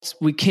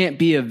We can't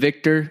be a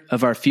victor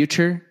of our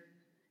future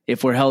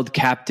if we're held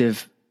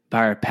captive by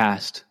our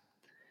past.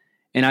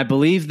 And I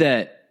believe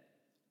that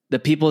the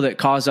people that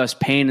cause us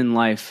pain in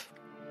life,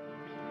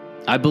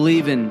 I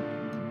believe in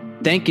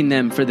thanking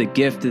them for the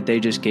gift that they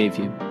just gave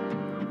you.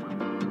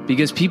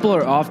 Because people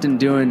are often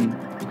doing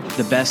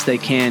the best they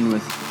can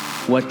with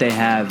what they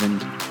have.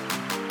 And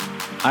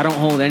I don't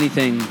hold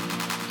anything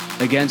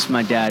against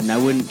my dad, and I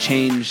wouldn't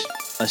change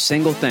a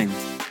single thing.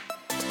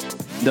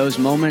 Those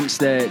moments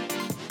that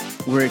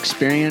were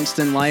experienced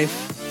in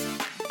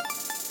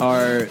life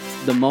are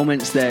the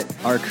moments that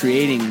are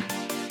creating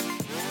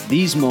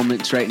these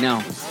moments right now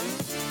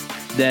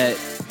that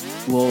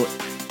will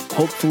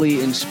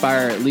hopefully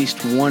inspire at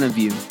least one of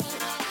you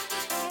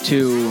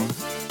to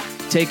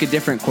take a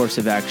different course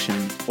of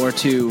action or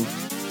to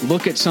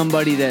look at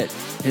somebody that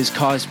has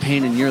caused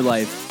pain in your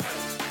life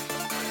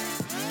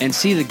and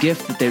see the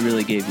gift that they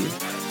really gave you.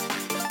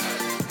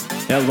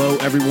 Hello,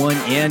 everyone,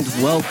 and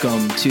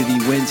welcome to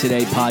the Win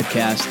Today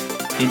podcast,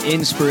 an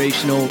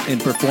inspirational and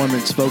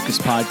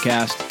performance-focused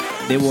podcast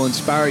that will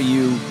inspire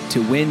you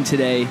to win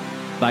today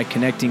by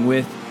connecting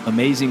with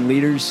amazing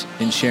leaders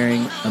and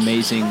sharing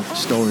amazing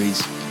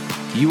stories.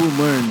 You will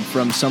learn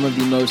from some of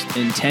the most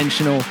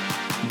intentional,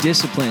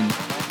 disciplined,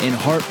 and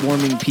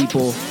heartwarming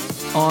people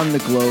on the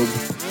globe,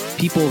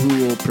 people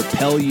who will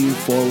propel you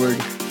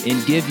forward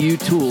and give you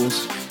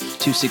tools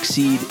to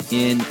succeed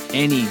in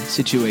any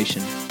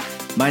situation.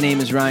 My name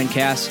is Ryan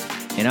Cass,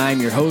 and I am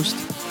your host.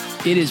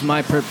 It is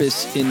my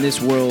purpose in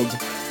this world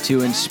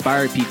to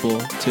inspire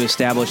people to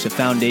establish a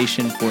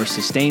foundation for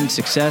sustained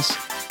success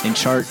and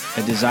chart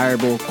a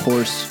desirable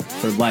course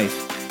for life.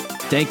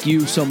 Thank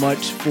you so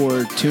much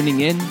for tuning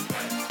in.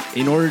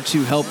 In order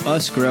to help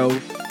us grow,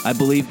 I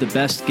believe the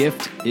best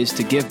gift is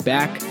to give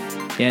back.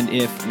 And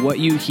if what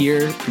you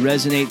hear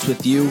resonates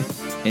with you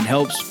and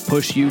helps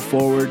push you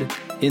forward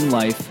in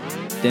life,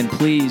 then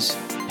please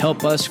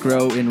help us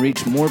grow and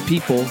reach more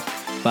people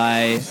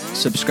by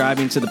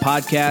subscribing to the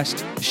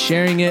podcast,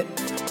 sharing it,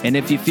 and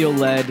if you feel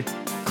led,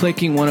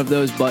 clicking one of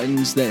those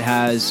buttons that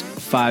has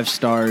 5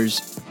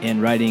 stars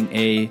and writing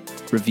a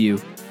review.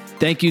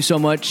 Thank you so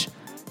much.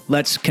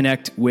 Let's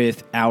connect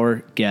with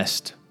our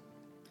guest.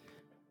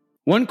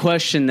 One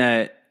question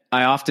that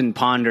I often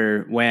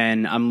ponder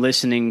when I'm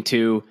listening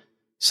to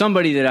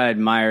somebody that I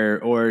admire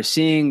or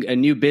seeing a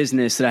new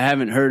business that I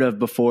haven't heard of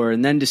before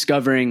and then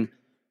discovering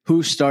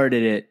who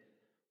started it,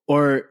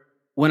 or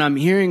when I'm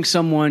hearing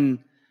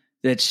someone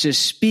that's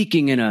just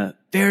speaking in a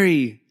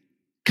very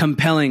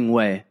compelling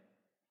way,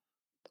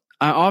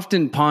 I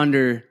often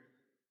ponder,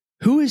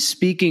 who is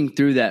speaking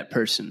through that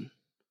person?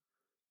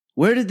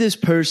 Where did this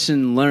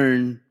person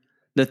learn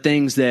the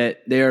things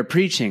that they are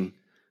preaching?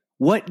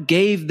 What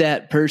gave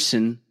that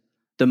person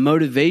the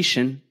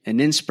motivation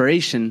and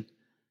inspiration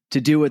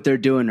to do what they're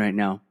doing right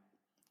now?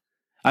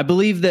 I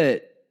believe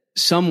that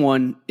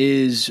someone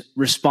is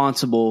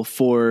responsible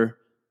for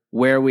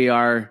where we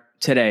are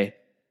today.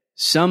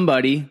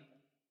 Somebody,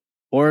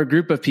 or a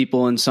group of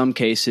people in some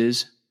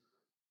cases,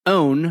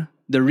 own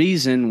the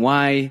reason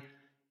why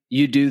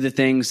you do the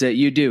things that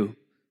you do,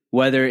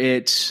 whether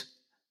it's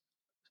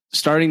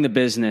starting the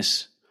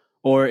business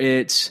or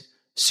it's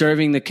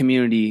serving the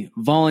community,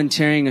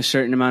 volunteering a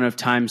certain amount of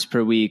times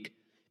per week,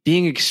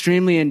 being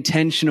extremely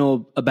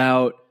intentional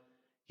about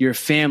your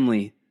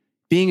family,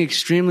 being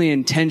extremely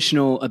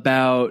intentional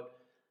about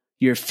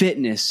your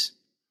fitness.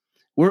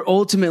 We're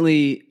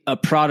ultimately a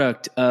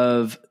product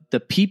of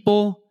the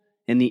people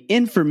and the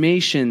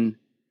information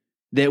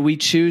that we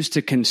choose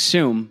to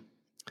consume.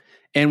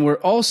 And we're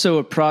also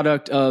a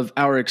product of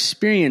our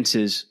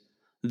experiences,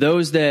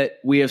 those that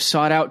we have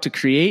sought out to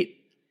create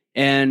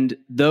and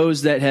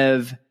those that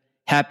have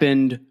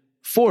happened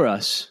for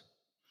us.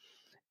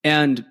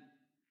 And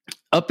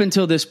up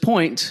until this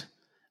point,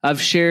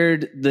 I've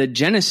shared the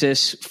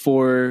genesis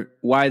for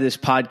why this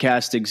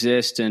podcast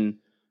exists and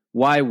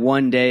why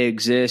One Day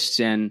exists.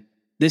 And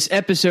this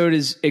episode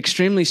is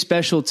extremely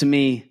special to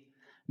me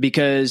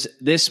because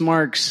this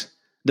marks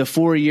the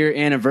 4-year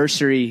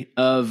anniversary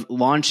of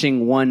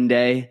launching One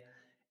Day.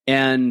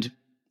 And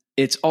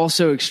it's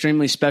also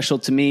extremely special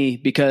to me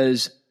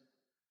because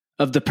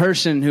of the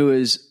person who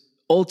is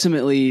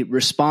ultimately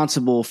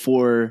responsible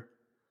for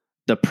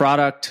the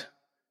product,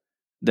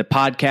 the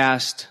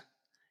podcast,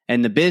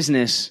 and the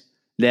business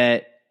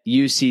that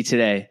you see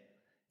today.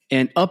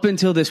 And up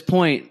until this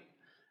point,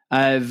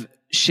 I've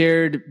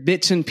shared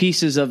bits and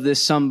pieces of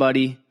this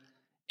somebody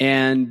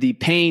and the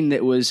pain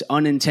that was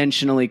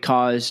unintentionally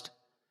caused.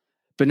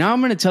 But now I'm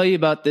going to tell you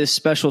about this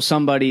special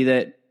somebody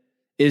that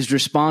is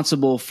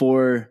responsible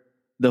for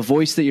the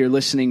voice that you're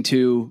listening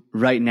to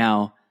right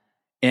now,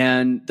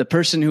 and the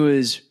person who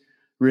is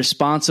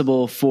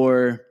responsible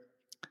for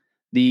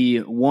the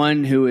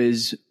one who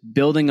is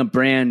building a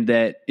brand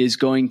that is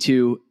going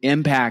to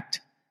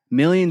impact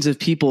millions of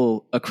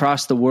people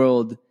across the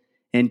world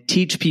and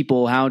teach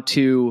people how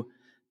to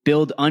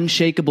build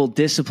unshakable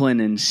discipline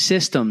and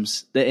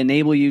systems that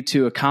enable you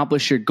to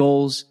accomplish your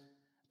goals,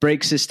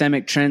 break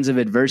systemic trends of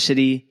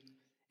adversity,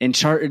 and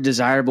chart a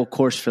desirable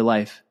course for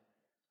life.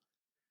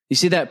 You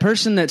see, that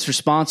person that's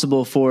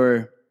responsible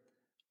for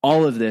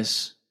all of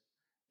this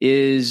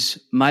is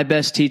my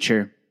best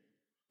teacher.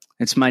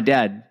 It's my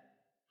dad.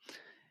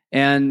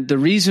 And the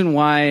reason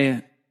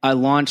why I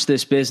launched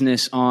this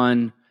business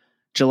on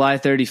July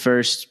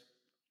 31st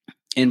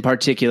in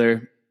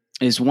particular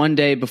is one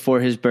day before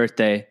his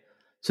birthday.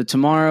 So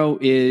tomorrow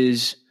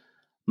is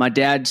my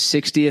dad's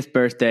 60th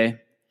birthday,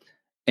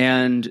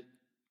 and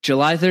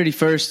July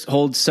 31st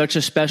holds such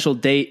a special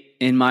date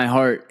in my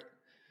heart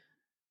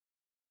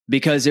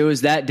because it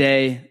was that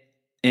day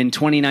in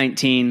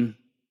 2019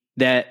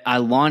 that I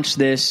launched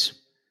this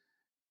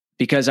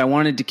because I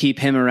wanted to keep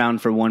him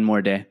around for one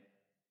more day.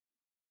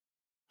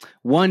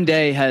 One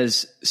day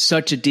has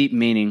such a deep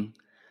meaning.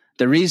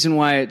 The reason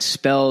why it's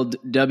spelled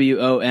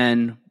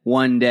WON,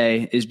 one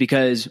day, is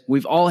because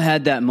we've all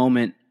had that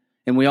moment,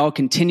 and we all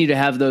continue to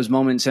have those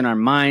moments in our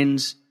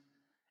minds,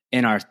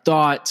 in our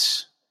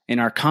thoughts, in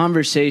our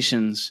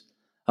conversations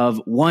of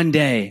one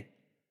day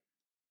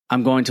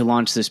I'm going to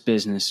launch this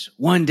business.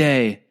 One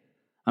day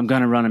I'm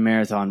going to run a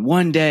marathon.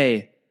 One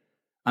day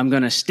I'm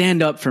going to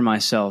stand up for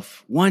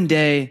myself. One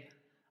day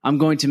I'm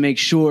going to make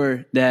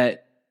sure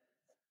that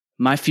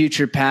my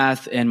future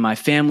path and my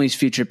family's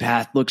future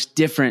path looks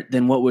different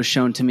than what was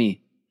shown to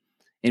me.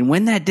 And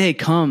when that day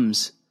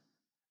comes,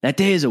 that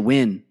day is a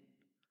win.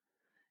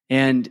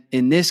 And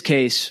in this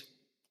case,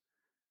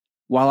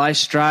 while I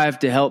strive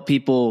to help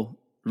people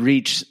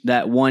reach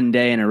that one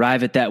day and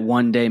arrive at that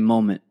one day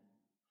moment,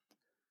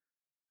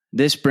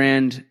 this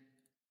brand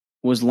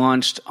was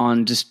launched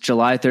on just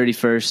July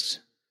 31st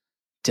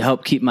to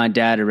help keep my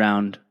dad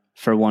around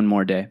for one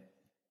more day.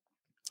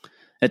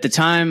 At the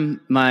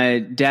time, my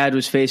dad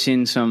was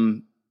facing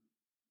some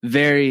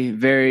very,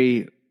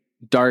 very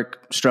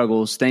dark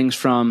struggles, things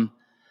from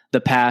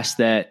the past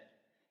that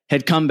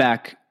had come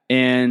back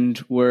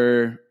and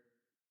were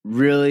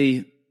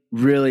really,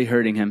 really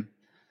hurting him.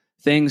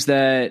 Things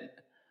that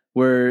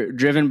were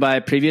driven by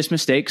previous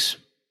mistakes,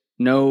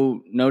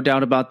 no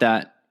doubt about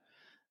that.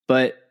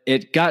 But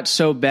it got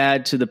so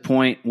bad to the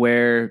point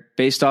where,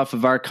 based off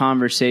of our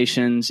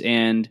conversations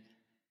and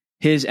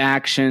his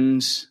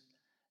actions,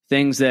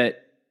 things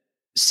that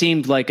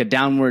seemed like a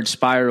downward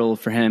spiral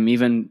for him,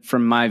 even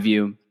from my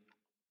view,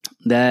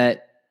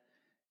 that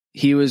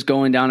he was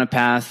going down a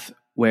path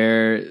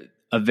where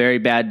a very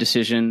bad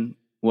decision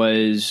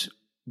was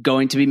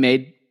going to be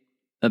made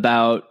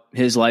about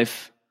his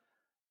life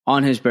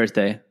on his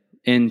birthday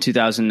in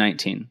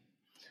 2019.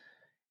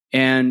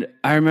 And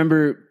I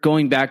remember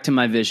going back to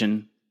my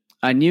vision.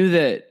 I knew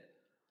that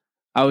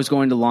I was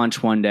going to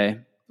launch one day.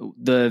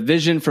 The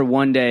vision for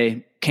one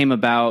day came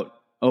about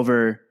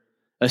over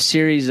a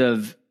series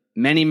of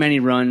many, many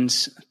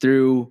runs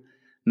through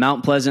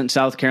Mount Pleasant,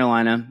 South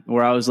Carolina,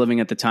 where I was living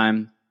at the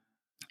time.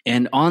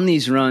 And on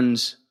these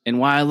runs, and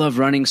why I love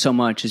running so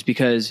much, is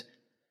because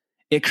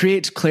it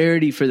creates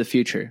clarity for the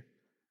future.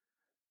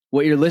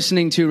 What you're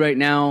listening to right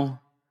now,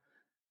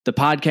 the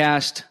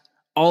podcast,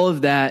 all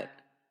of that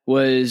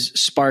was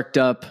sparked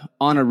up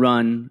on a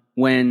run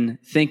when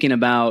thinking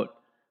about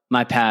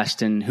my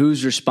past and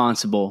who's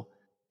responsible.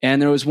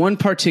 And there was one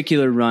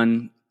particular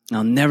run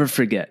I'll never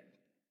forget,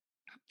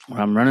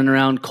 where I'm running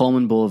around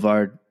Coleman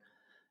Boulevard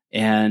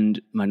and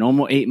my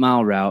normal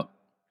 8-mile route.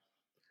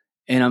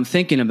 And I'm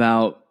thinking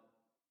about,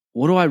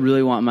 what do I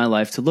really want my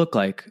life to look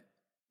like?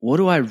 What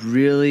do I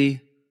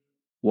really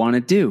want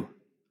to do?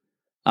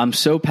 I'm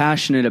so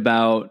passionate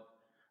about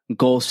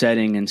goal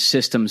setting and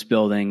systems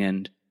building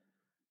and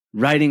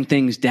writing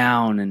things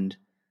down. And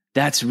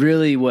that's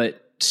really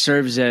what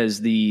serves as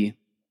the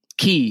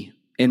key,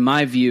 in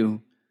my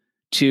view,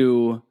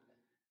 to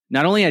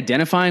not only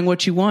identifying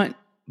what you want,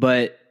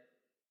 but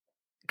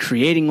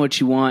creating what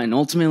you want and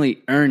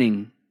ultimately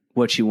earning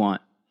what you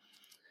want.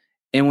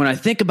 And when I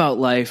think about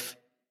life,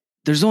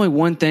 there's only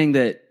one thing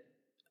that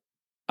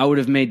I would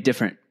have made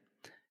different.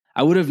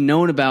 I would have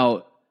known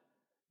about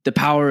the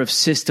power of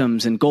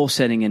systems and goal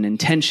setting and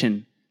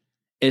intention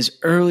as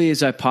early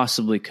as I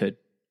possibly could.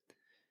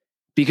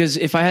 Because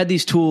if I had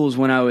these tools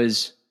when I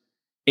was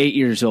 8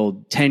 years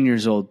old, 10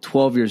 years old,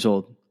 12 years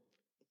old,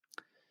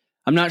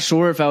 I'm not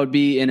sure if I would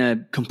be in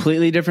a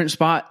completely different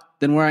spot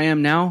than where I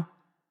am now.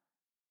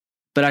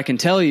 But I can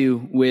tell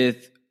you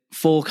with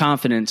full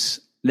confidence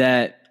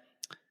that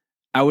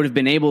I would have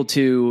been able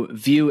to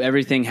view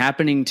everything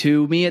happening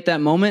to me at that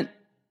moment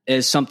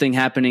as something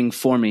happening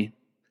for me,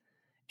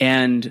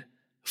 and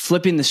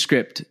flipping the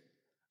script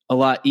a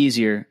lot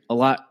easier, a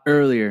lot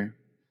earlier,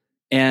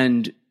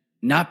 and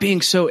not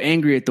being so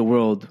angry at the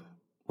world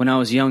when I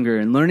was younger,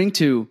 and learning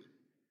to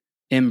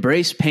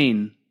embrace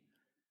pain.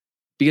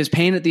 Because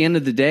pain, at the end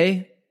of the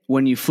day,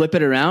 when you flip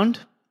it around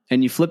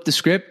and you flip the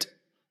script,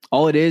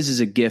 all it is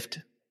a gift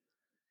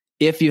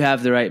if you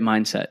have the right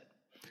mindset.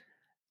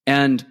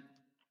 And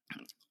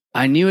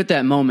I knew at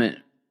that moment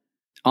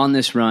on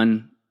this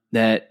run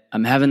that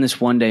I'm having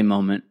this one day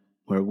moment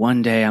where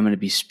one day I'm going to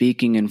be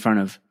speaking in front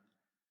of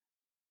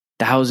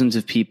thousands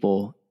of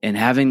people and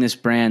having this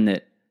brand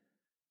that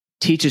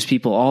teaches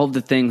people all of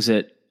the things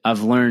that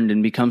I've learned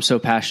and become so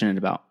passionate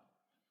about.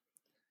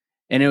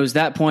 And it was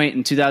that point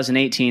in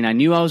 2018, I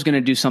knew I was going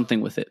to do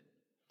something with it.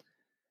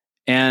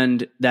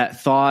 And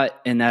that thought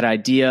and that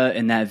idea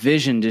and that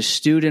vision just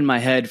stewed in my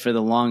head for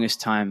the longest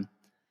time.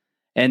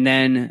 And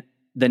then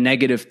the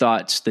negative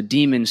thoughts, the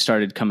demons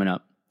started coming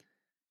up.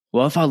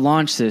 Well, if I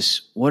launch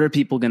this, what are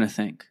people going to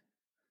think?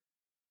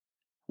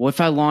 What if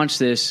I launch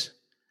this?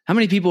 How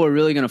many people are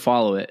really going to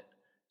follow it?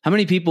 How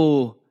many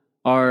people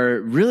are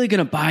really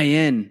going to buy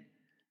in?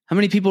 How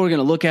many people are going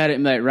to look at it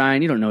and be like,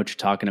 Ryan, you don't know what you're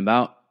talking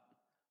about.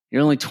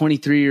 You're only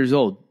 23 years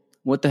old.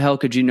 What the hell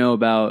could you know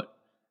about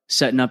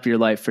setting up your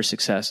life for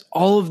success?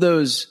 All of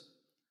those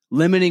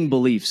limiting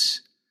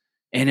beliefs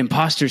and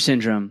imposter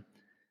syndrome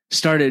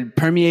started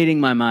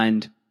permeating my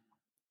mind,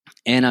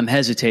 and I'm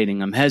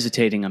hesitating.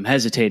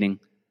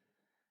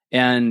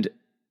 And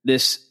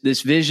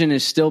this vision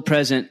is still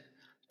present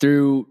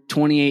through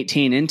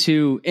 2018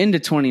 into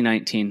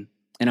 2019.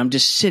 And I'm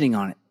just sitting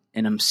on it,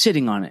 and I'm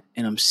sitting on it,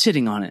 and I'm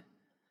sitting on it.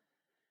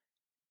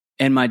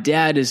 And my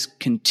dad is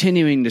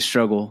continuing to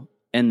struggle,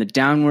 and the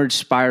downward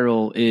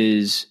spiral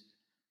is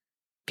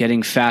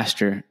getting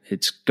faster.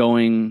 It's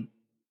going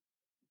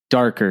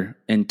darker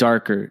and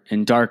darker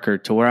and darker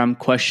to where I'm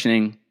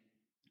questioning,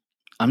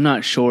 I'm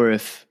not sure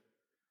if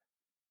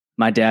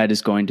my dad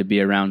is going to be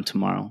around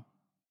tomorrow.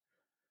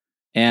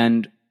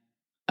 And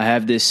I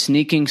have this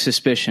sneaking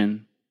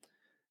suspicion,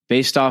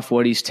 based off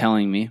what he's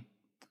telling me,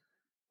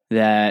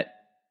 that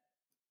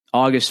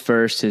August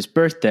 1st, his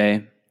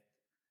birthday,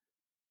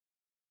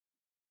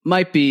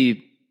 might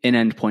be an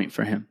end point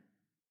for him.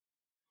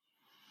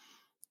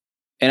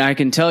 And I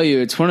can tell you,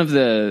 it's one of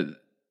the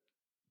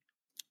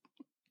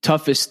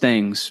toughest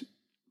things,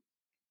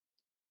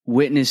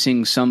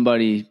 witnessing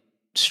somebody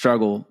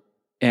struggle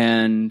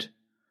and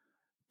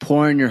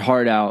pouring your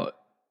heart out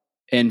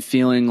and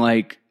feeling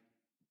like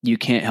you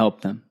can't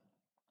help them.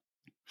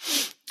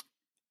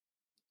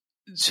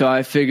 So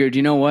I figured,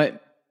 you know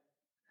what?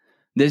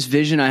 This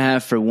vision I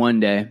have for one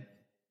day,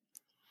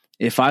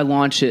 if I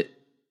launch it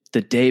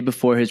the day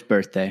before his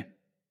birthday,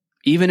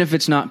 even if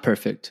it's not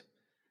perfect,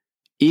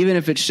 even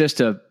if it's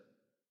just a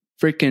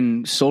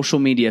freaking social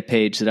media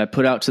page that I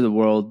put out to the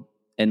world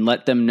and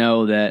let them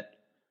know that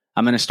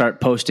I'm going to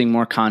start posting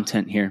more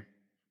content here,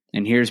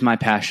 and here's my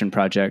passion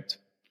project.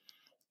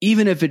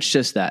 Even if it's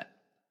just that,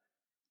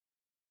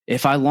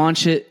 if I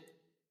launch it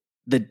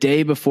the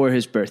day before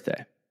his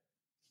birthday,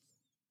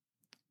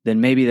 then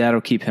maybe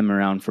that'll keep him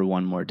around for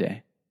one more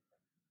day.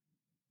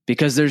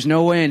 Because there's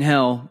no way in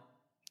hell,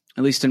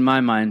 at least in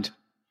my mind,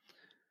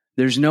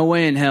 there's no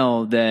way in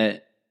hell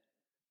that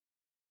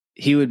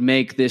he would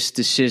make this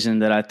decision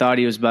that I thought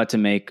he was about to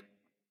make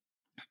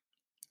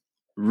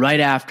right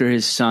after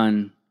his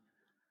son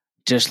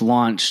just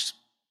launched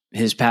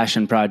his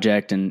passion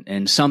project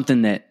and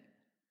something that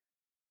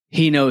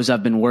he knows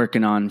I've been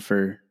working on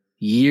for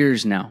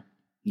years now.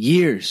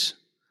 Years.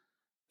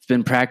 I've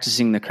been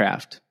practicing the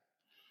craft.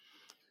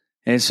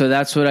 And so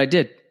that's what I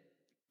did.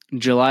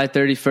 July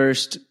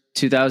 31st,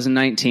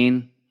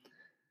 2019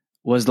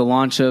 was the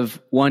launch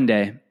of One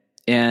Day.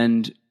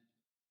 And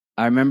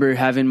I remember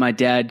having my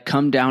dad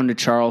come down to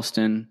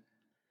Charleston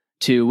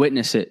to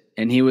witness it.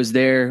 And he was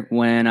there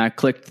when I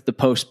clicked the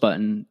post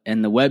button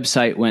and the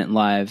website went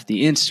live,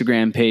 the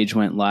Instagram page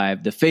went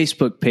live, the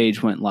Facebook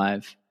page went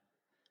live.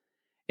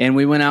 And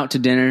we went out to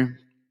dinner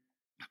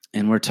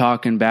and we're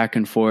talking back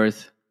and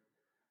forth.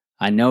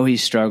 I know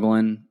he's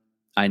struggling.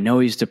 I know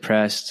he's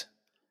depressed.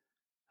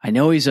 I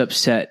know he's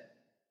upset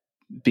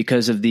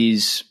because of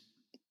these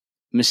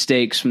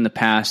mistakes from the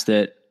past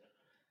that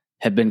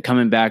have been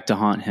coming back to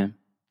haunt him.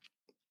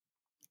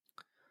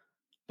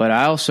 But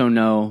I also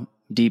know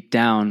deep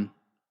down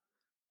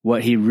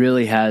what he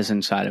really has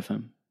inside of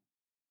him,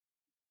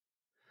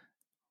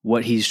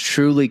 what he's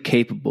truly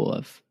capable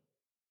of.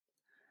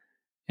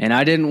 And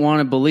I didn't want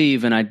to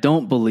believe, and I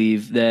don't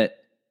believe, that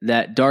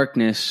that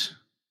darkness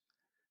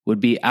would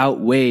be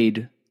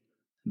outweighed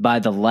by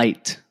the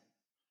light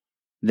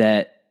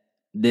that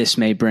this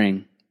may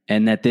bring,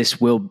 and that this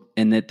will,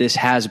 and that this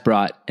has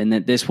brought, and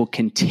that this will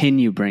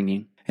continue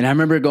bringing. And I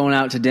remember going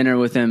out to dinner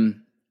with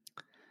him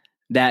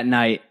that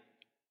night,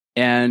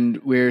 and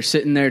we were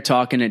sitting there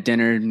talking at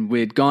dinner, and we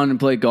had gone and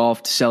played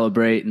golf to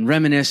celebrate and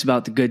reminisce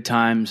about the good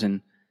times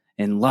and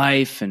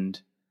life and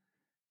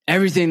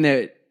everything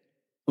that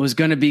was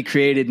going to be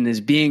created and is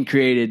being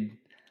created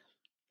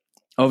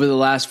over the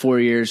last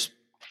 4 years.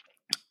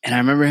 And I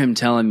remember him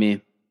telling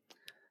me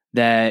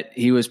that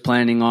he was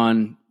planning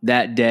on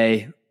that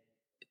day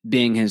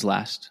being his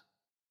last.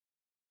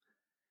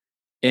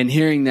 And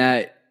hearing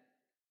that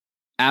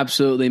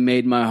absolutely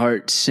made my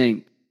heart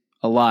sink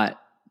a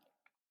lot.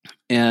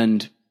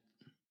 And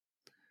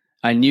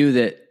I knew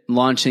that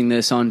launching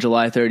this on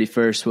July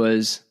 31st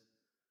was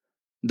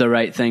the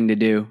right thing to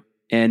do,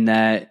 and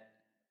that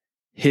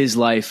his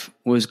life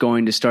was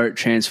going to start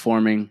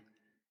transforming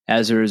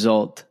as a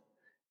result,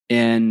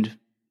 and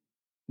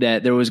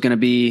that there was going to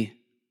be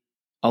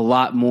a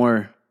lot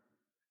more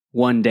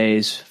one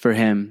days for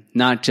him,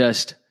 not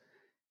just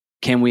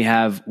can we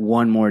have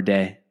one more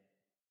day.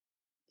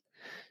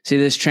 See,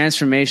 this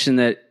transformation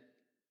that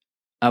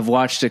I've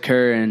watched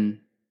occur in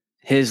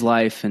his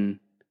life and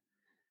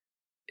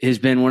has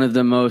been one of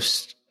the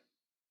most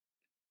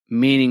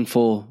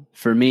meaningful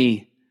for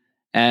me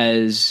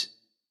as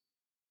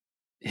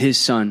his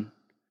son,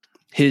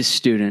 his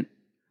student,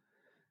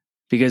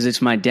 because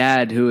it's my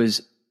dad who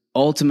is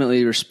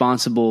ultimately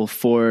responsible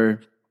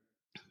for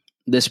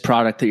this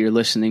product that you're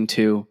listening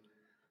to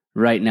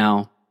right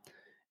now.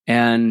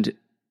 And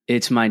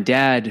it's my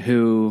dad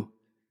who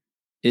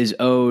is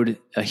owed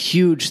a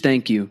huge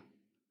thank you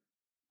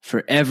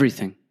for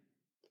everything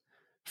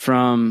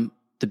from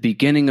the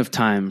beginning of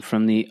time,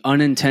 from the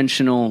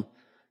unintentional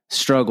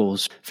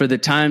struggles, for the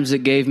times that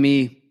gave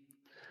me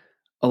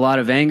a lot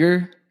of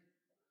anger,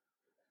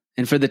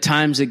 and for the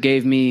times that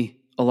gave me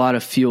a lot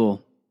of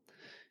fuel.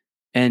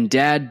 And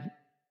Dad,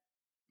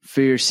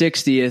 for your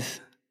 60th,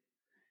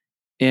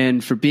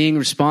 and for being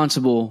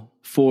responsible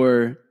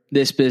for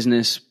this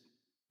business,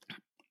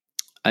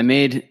 I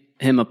made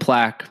him a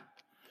plaque,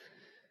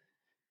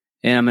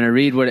 and I'm going to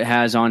read what it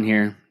has on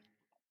here.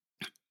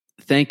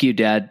 Thank you,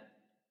 Dad,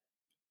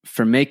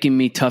 for making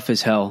me tough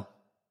as hell,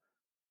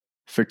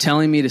 for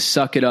telling me to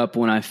suck it up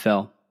when I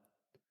fell,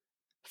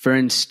 for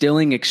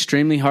instilling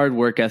extremely hard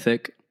work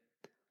ethic,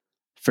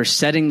 for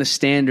setting the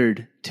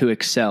standard to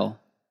excel,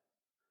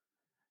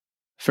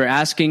 for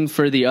asking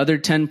for the other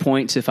 10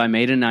 points if I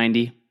made a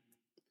 90,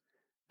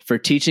 for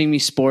teaching me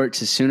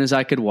sports as soon as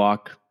I could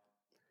walk,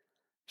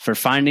 for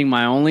finding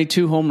my only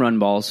 2 home run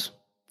balls,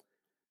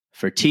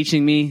 for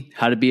teaching me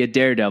how to be a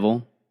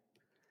daredevil,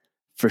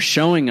 for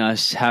showing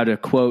us how to,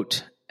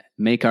 quote,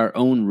 make our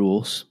own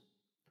rules,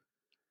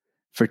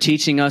 for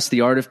teaching us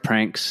the art of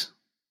pranks,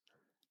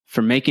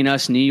 for making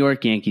us New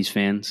York Yankees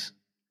fans,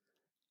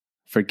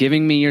 for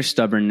giving me your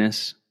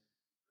stubbornness,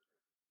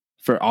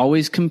 for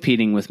always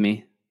competing with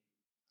me,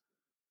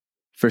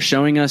 for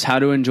showing us how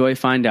to enjoy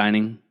fine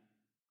dining,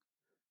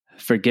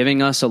 for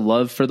giving us a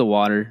love for the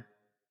water,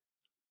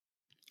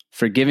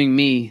 for giving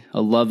me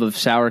a love of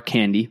sour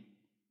candy,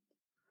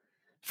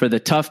 for the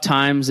tough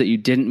times that you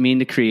didn't mean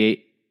to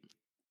create,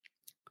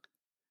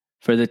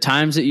 for the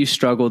times that you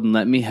struggled and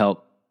let me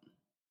help,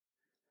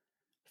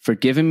 for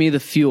giving me the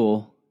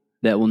fuel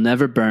that will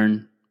never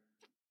burn,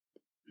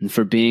 and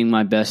for being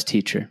my best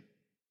teacher.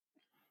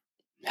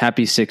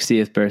 Happy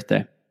 60th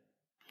birthday.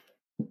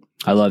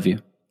 I love you.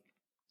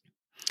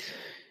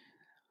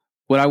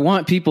 What I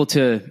want people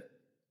to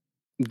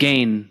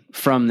gain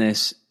from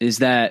this is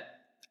that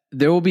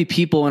there will be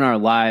people in our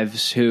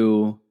lives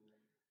who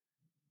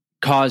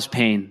cause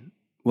pain,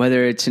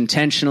 whether it's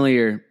intentionally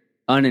or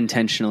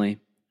unintentionally.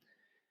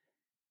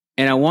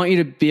 And I want you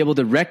to be able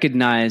to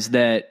recognize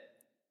that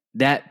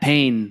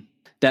pain,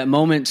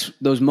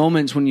 those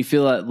moments when you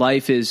feel that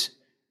life is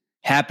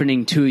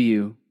happening to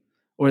you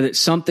or that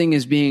something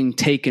is being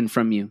taken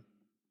from you.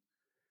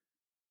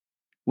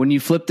 When you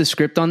flip the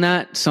script on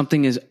that,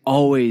 something is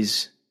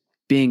always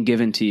being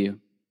given to you.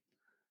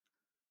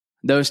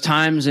 Those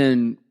times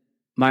in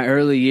my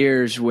early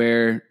years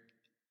where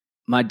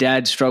my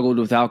dad struggled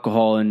with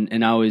alcohol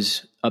and I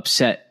was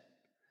upset,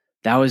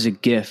 that was a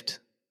gift.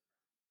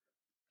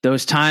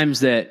 Those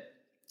times that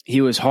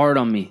he was hard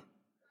on me,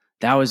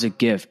 that was a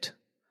gift.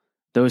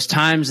 Those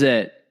times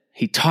that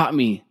he taught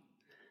me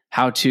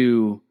how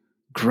to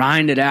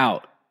grind it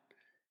out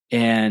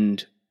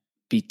and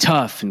be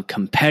tough and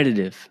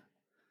competitive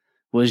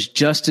was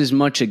just as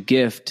much a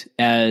gift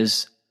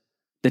as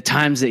the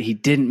times that he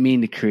didn't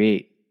mean to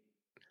create.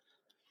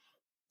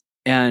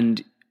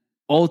 And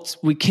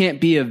we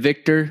can't be a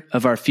victor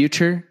of our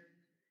future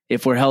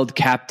if we're held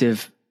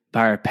captive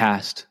by our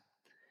past.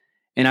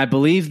 And I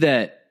believe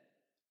that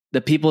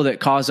the people that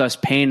cause us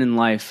pain in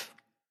life,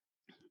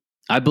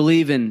 I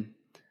believe in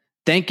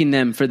thanking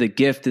them for the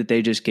gift that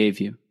they just gave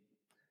you.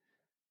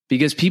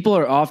 Because people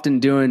are often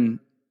doing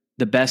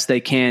the best they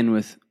can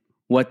with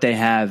what they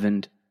have.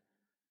 And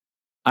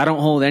I don't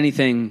hold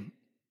anything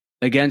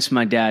against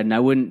my dad, and I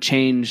wouldn't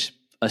change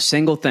a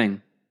single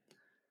thing.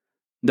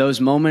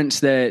 Those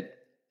moments that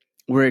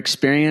were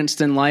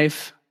experienced in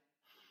life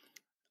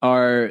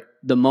are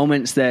the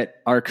moments that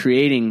are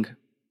creating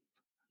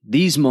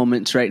these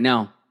moments right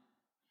now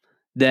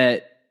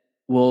that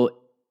will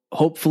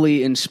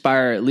hopefully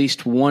inspire at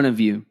least one of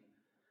you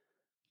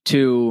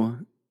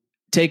to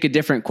take a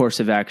different course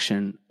of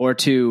action or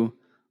to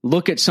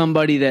look at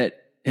somebody that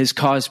has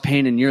caused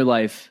pain in your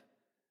life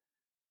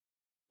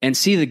and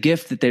see the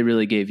gift that they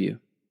really gave you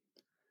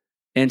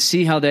and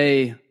see how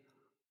they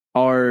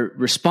are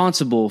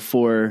responsible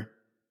for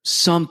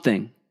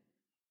something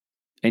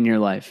in your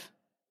life.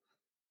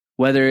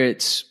 Whether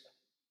it's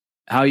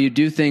how you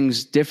do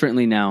things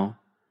differently now,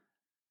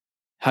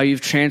 how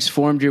you've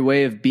transformed your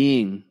way of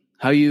being,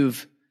 how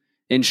you've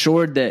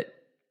ensured that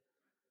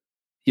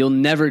you'll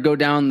never go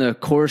down the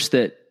course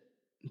that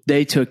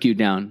they took you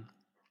down.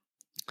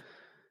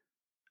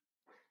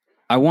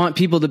 I want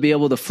people to be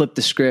able to flip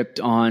the script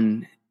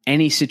on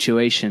any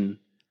situation,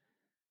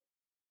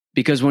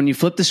 because when you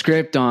flip the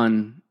script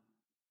on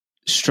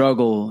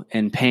struggle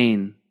and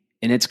pain,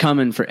 and it's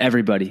coming for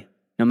everybody,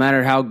 no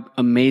matter how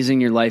amazing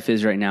your life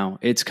is right now,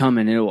 it's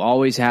coming. It will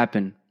always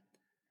happen.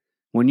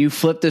 When you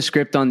flip the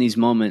script on these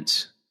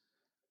moments,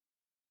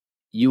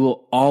 you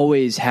will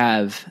always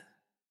have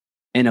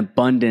an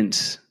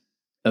abundance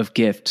of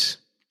gifts.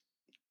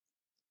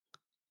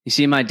 You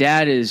see, my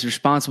dad is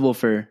responsible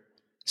for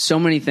so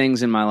many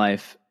things in my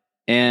life,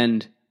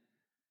 and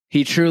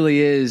he truly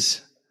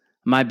is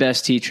my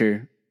best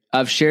teacher.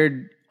 I've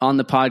shared on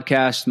the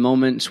podcast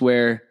moments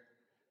where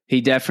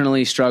he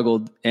definitely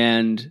struggled,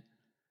 and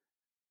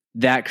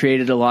that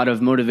created a lot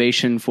of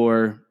motivation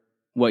for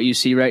what you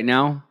see right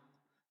now.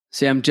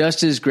 See, I'm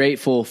just as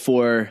grateful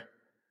for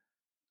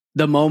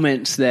the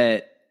moments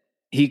that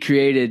he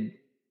created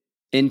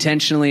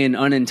intentionally and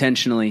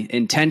unintentionally,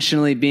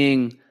 intentionally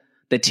being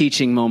the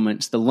teaching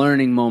moments, the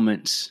learning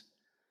moments,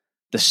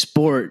 the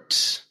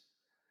sports,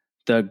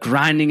 the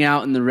grinding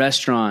out in the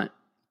restaurant,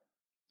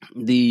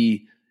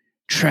 the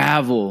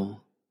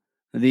travel,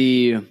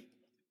 the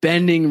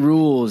bending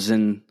rules,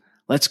 and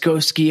let's go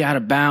ski out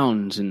of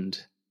bounds. And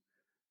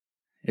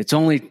it's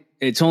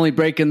only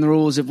breaking the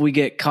rules if we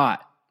get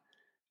caught,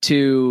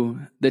 to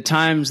the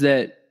times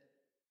that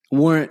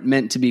weren't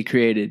meant to be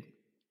created,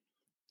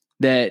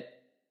 that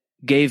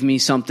gave me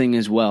something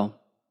as well.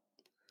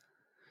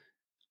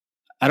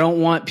 I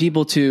don't want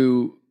people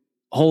to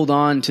hold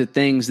on to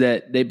things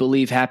that they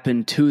believe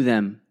happened to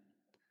them,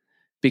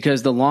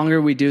 because the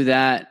longer we do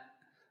that,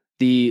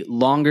 the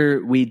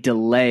longer we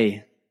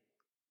delay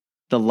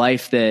the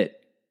life that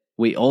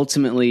we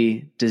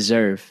ultimately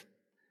deserve.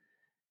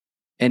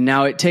 And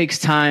now it takes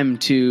time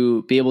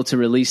to be able to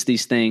release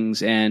these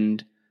things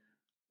and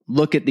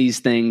look at these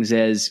things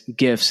as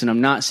gifts. And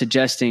I'm not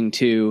suggesting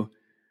to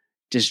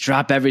just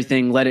drop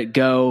everything, let it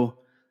go,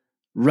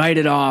 write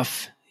it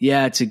off.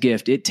 Yeah, it's a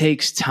gift. It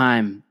takes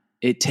time.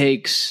 It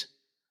takes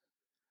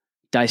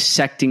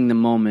dissecting the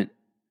moment.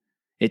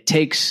 It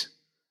takes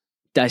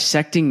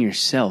dissecting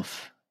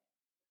yourself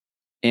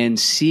and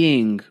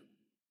seeing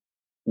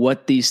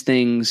what these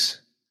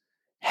things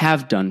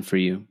have done for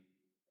you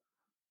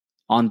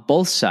on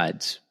both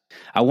sides.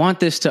 I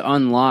want this to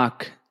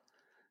unlock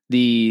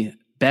the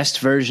best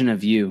version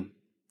of you.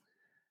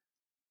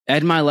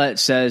 Ed Mylett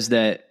says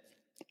that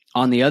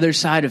on the other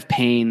side of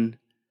pain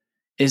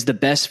is the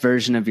best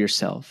version of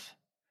yourself.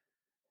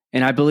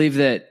 And I believe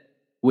that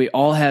we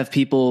all have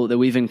people that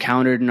we've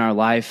encountered in our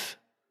life,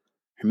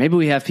 or maybe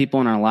we have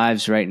people in our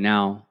lives right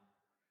now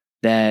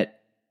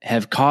that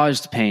have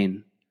caused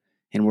pain,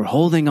 and we're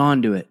holding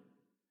on to it.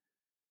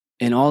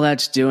 And all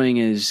that's doing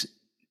is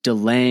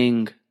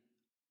delaying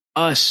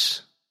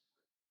us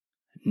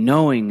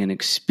knowing and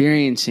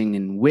experiencing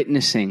and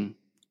witnessing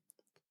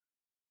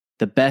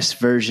the best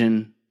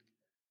version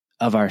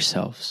of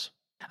ourselves.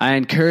 I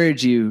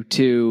encourage you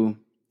to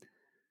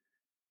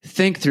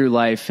think through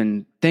life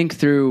and think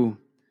through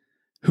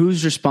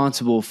who's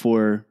responsible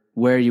for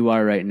where you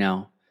are right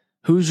now.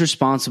 Who's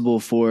responsible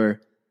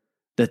for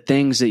the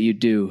things that you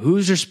do?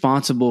 Who's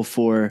responsible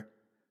for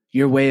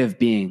your way of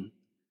being?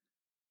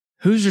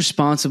 Who's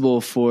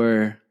responsible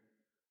for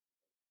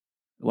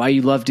why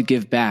you love to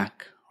give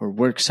back or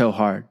work so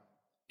hard?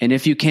 And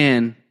if you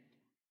can,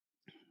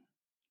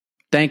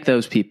 thank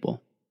those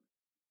people.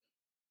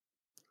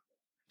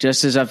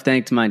 Just as I've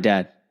thanked my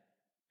dad.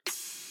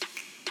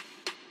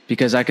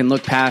 Because I can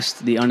look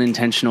past the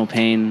unintentional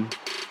pain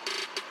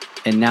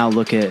and now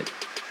look at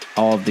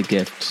all of the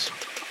gifts.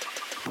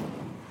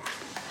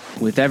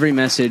 With every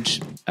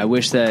message, I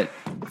wish that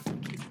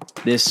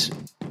this,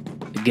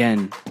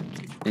 again,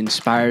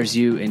 inspires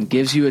you and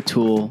gives you a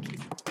tool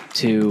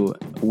to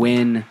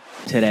win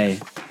today.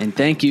 And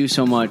thank you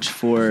so much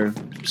for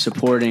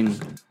supporting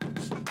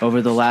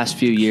over the last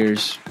few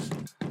years.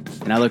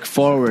 And I look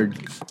forward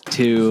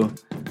to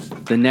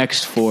the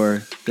next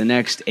 4, the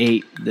next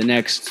 8, the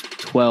next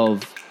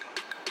 12.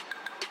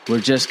 We're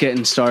just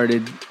getting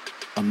started.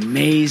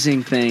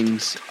 Amazing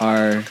things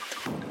are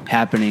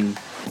happening,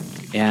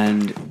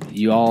 and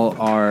you all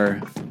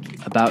are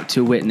about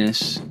to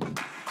witness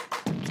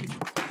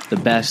the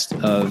best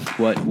of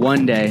what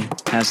one day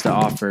has to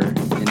offer in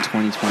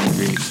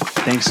 2023.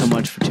 Thanks so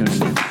much for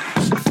tuning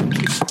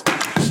in.